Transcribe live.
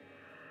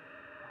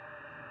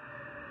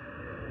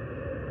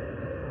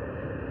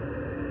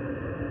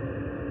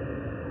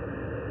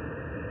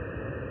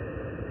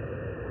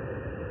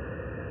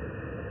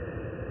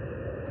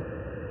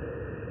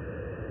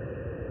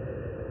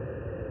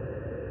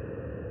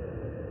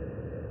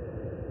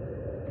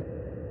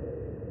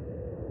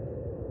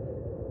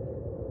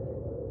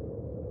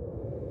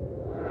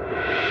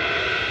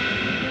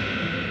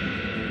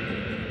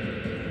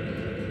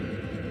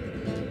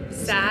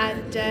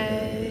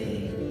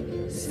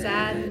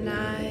sad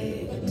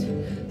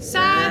night,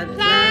 sad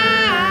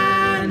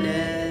planet.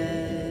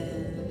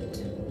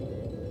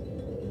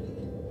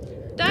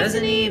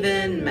 Doesn't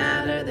even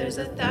matter, there's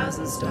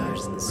 1,000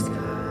 stars in the sky.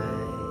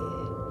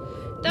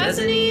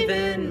 Doesn't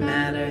even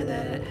matter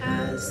that it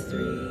has 3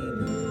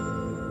 moons.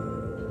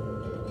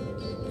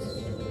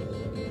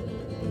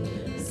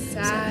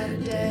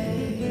 Sad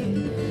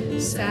day,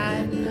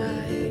 sad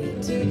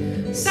night,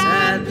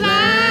 sad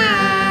planet.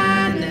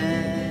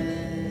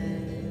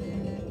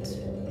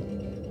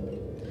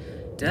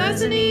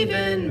 Doesn't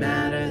even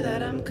matter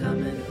that I'm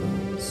coming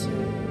home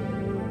soon.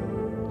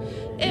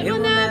 It will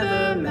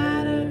never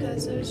matter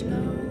 'cause there's no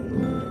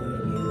more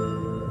you.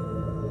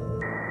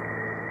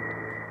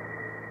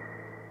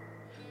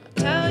 I'll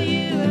tell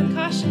you a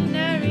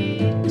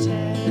cautionary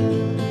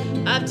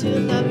tale of 2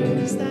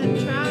 lovers that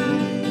try.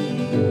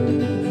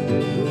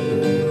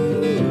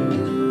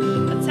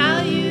 I'll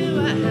tell you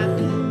what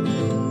happened.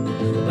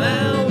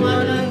 Well,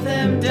 one of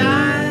them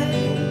died.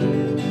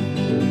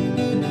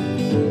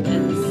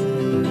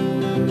 Ensign,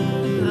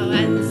 oh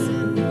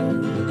Ensign,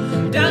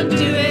 don't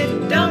do it,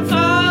 don't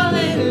fall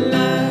in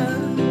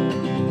love.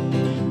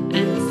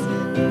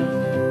 Ensign,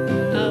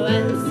 oh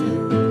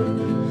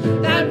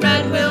Ensign, that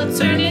red will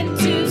turn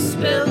into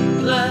spilled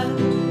blood.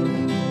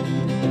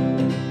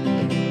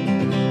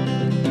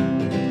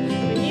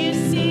 When you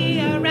see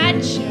a red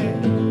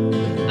shirt,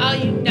 all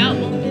you know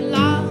won't be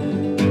long.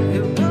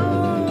 It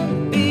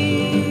won't be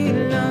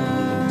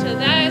long till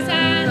there's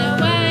an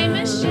away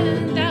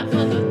mission that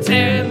will go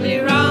terribly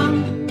wrong.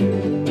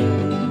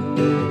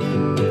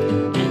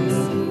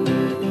 Ensign,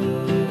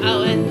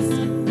 oh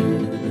Ensign,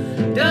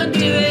 don't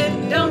do it,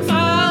 don't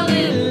fall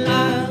in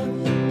love.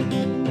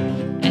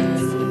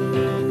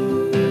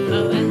 Ensign,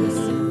 oh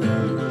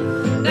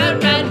Ensign, that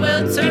red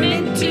will turn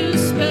into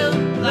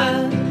spilled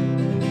blood.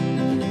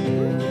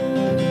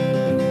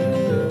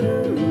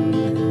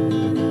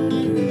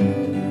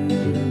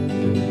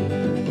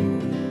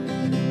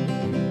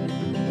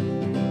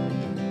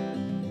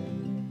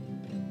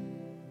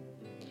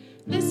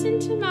 Listen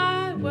to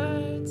my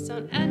words,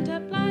 don't end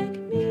up like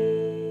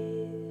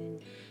me,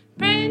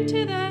 praying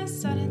to the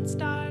sun and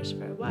stars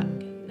for what